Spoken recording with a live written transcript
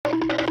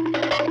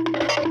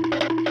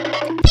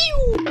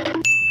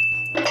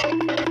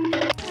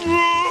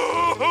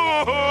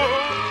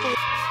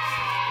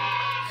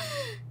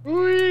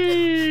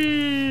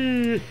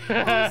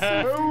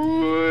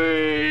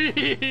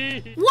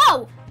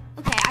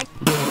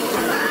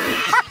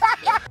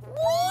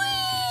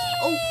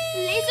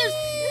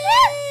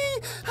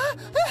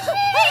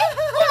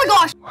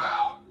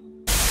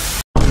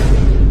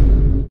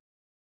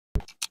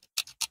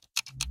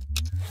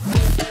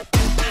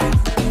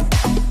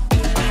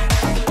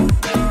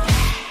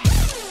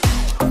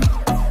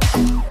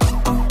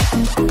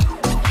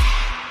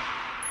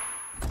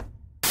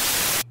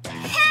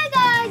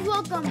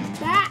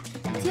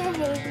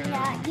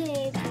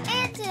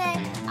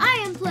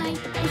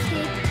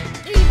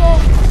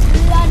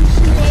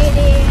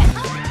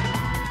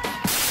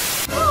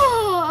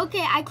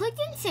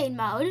spectate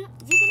mode. Is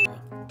he gonna like...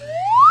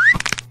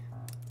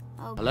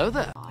 Oh, hello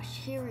there. Gosh,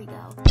 here we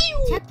go.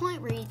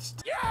 Checkpoint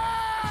reached.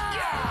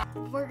 Yeah!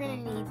 We're gonna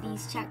need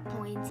these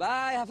checkpoints.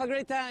 Bye, have a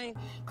great time.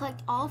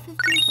 Collect all 15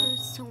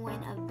 fruits to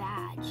win a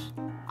badge.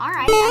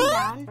 Alright,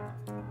 I'm down.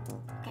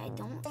 Okay,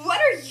 don't...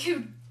 What are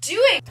you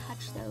doing?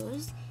 Touch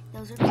those.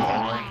 Those are the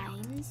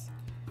lines.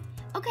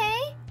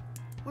 Okay.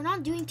 We're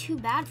not doing too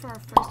bad for our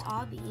first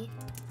obby.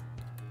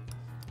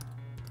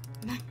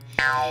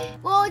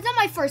 Well, it's not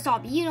my first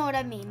obby. You know what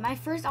I mean. My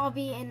first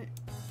obby, and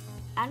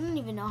I don't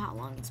even know how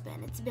long it's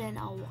been. It's been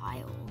a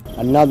while.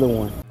 Another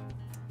one.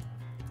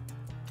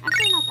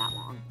 Actually, not that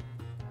long.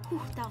 Whew,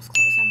 that was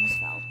close. I almost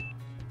fell.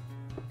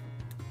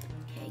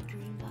 Okay,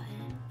 green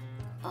button.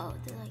 Oh,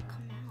 they like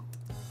come out.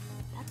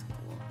 That's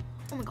cool.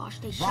 Oh my gosh,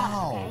 they shut.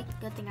 Okay,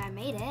 good thing I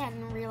made it. I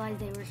didn't realize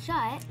they were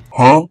shut.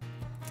 Huh?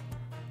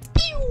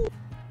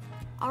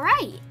 All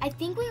right, I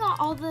think we got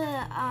all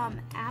the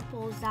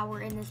apples that were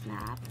in this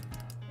map.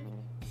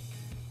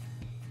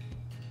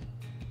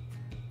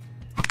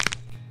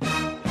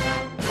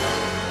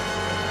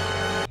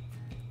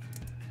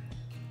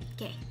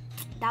 Okay,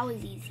 that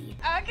was easy.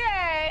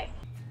 Okay.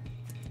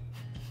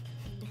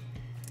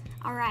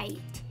 All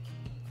right,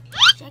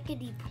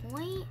 checkity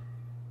point.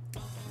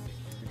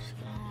 We're just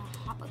gonna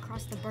hop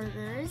across the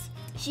burgers.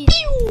 She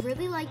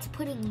really likes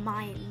putting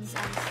mines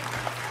on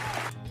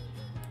stuff.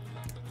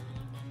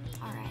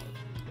 All right.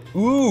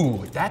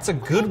 Ooh, that's a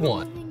good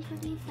one. Moving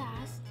pretty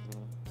fast.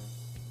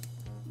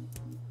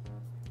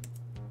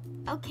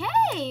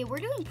 Okay, we're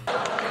doing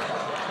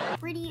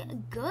pretty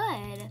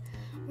good.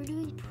 We're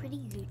doing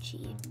pretty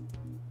Gucci.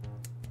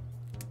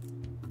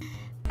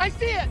 I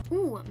see it.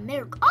 Ooh,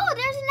 milk. Oh,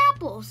 there's an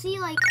apple. See,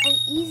 like an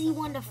easy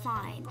one to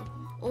find.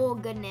 Oh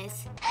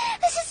goodness.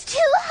 This is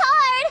too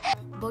hard.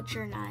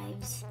 Butcher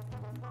knives.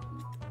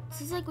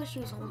 This is like what she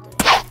was holding.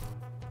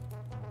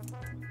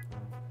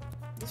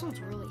 This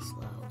one's really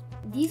slow.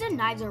 These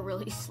knives are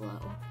really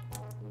slow.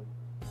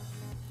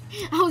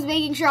 I was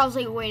making sure. I was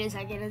like, wait a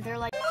second, and they're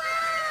like, wow!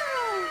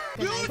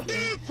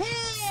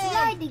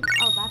 Sliding.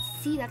 Oh,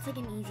 that's like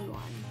an easy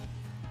one.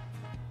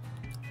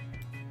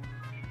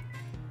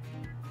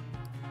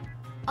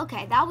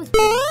 Okay, that was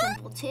pretty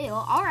simple too.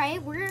 All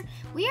right,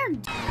 we are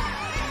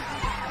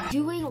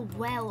doing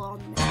well on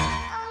this.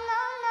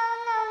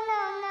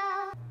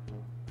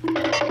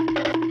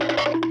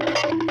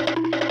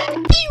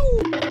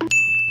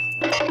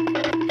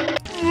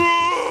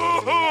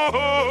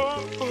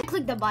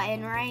 Click the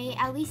button, right?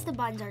 At least the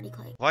button's already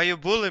clicked. Why you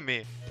bullying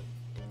me?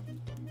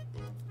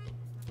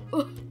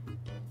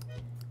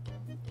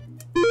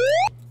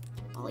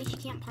 At least she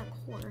can't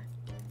parkour.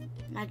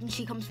 Imagine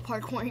she comes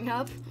parkouring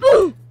up.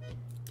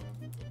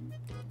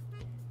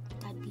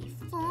 That'd be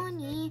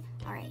funny.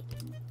 Alright.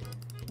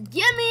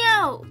 Get me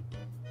out!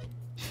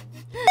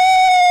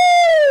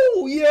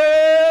 Oh,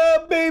 yeah,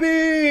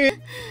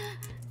 baby!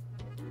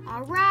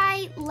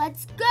 Alright,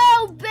 let's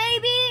go,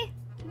 baby!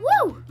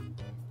 Woo!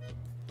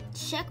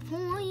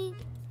 Checkpoint.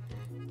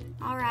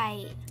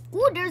 Alright.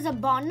 Ooh, there's a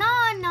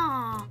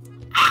banana!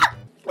 Ah!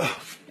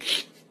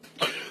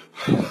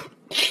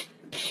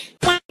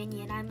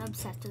 And I'm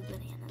obsessed with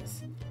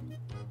bananas.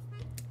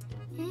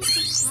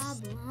 Here's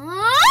the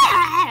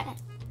problem.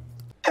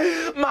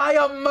 My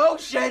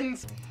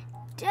emotions!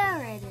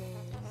 There it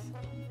is.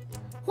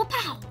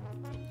 Whoop-ow!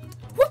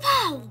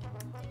 Whoop-ow!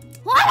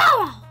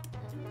 Whoop-ow!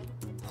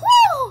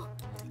 Woo!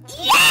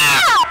 Yeah!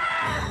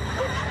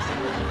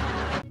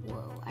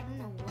 Whoa, I don't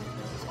know what this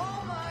is.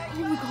 Oh my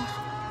gosh.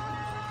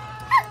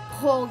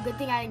 Oh, good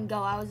thing I didn't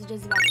go. I was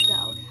just about to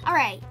go.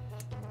 Alright.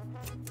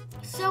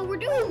 So we're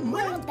doing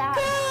not that.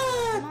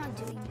 I'm not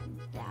doing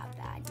that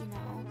bad, you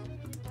know.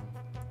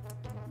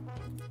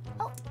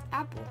 Oh,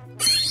 apple.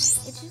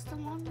 It's just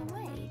along the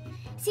way.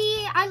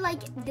 See, I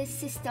like this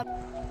system.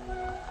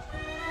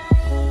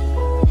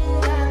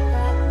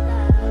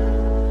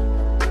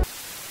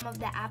 Of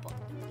the apple.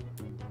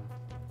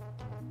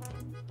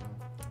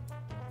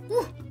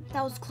 Ooh,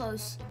 that was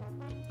close.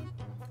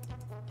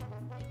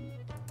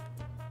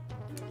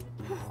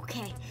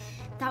 Okay,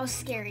 that was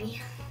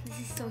scary. This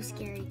is so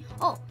scary.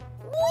 Oh.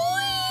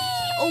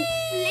 Oh,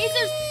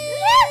 lasers!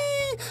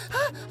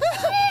 Oh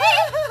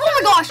my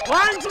gosh!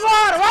 Once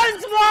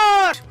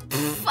more!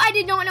 Pff, I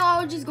did not know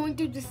I was just going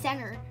through the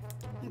center.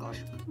 Oh my gosh.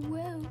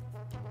 Whoa.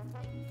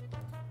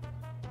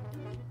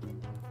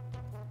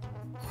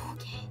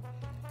 Okay.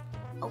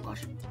 Oh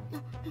gosh.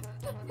 No,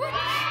 no.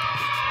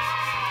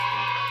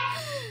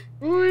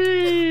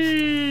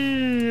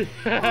 Whee!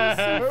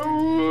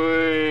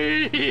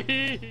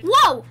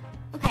 Whoa!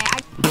 Okay, I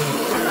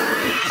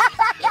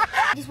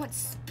just went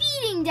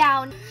speeding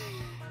down.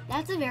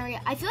 That's a very.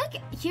 I feel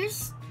like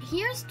here's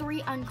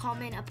 3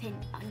 uncommon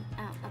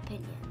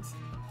opinions.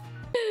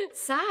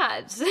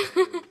 Sad.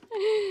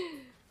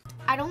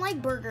 I don't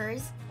like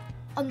burgers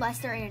unless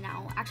they're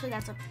In-N-Out. Actually,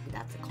 that's a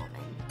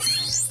common.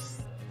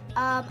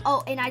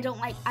 Oh, and I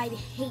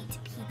hate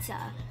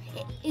pizza.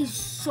 It is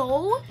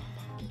so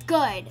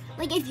good.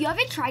 Like, if you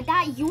haven't tried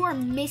that, you are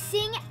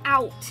missing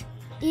out.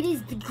 It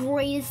is the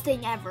greatest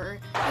thing ever.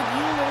 Like,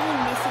 you're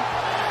literally missing.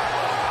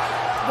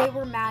 they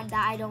were mad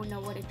that I don't know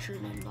what a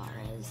Truman bar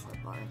is.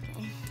 Bar,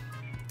 okay.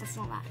 That's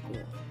not that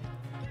cool.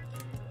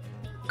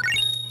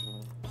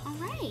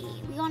 Alright,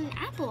 we got an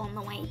apple on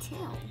the way too.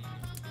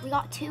 We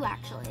got 2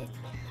 actually.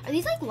 Are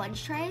these like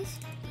lunch trays?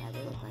 Yeah,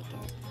 they look like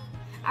it.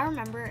 I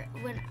remember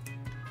when,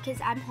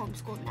 because I'm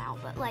homeschooled now,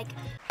 but like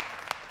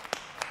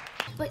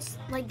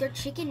their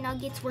chicken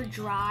nuggets were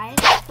dry.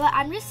 But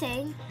I'm just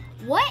saying,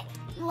 what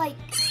like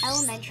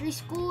elementary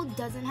school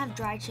doesn't have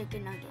dry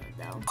chicken nuggets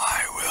though?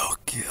 I will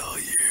kill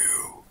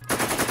you.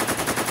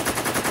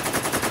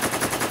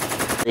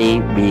 3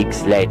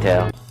 weeks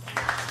later.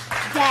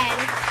 Dead.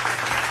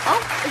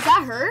 Oh, is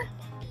that her?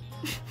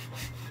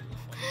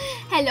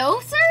 Hello,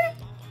 sir?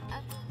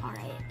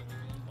 Alright.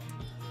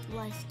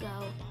 Let's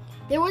go.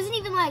 There wasn't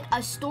even like a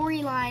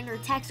storyline or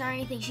text or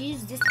anything. She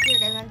just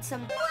disappeared and then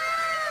some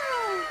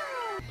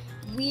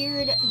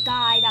weird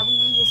guy that we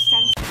need to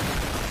send.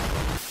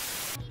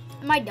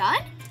 Am I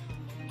done?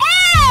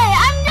 Hey!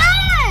 I'm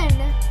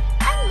done!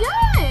 I'm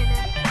done!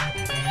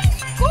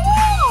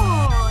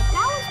 Cool!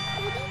 That was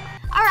pretty.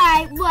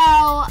 Alright,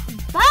 well,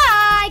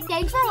 bye!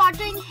 Thanks for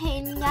watching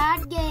Hayden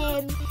That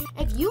Game.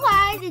 If you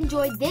guys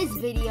enjoyed this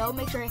video,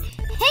 make sure to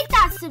hit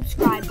that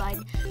subscribe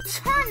button,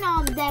 turn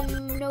on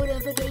them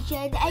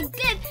notifications, and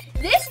give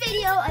this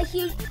video a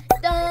huge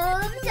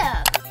thumbs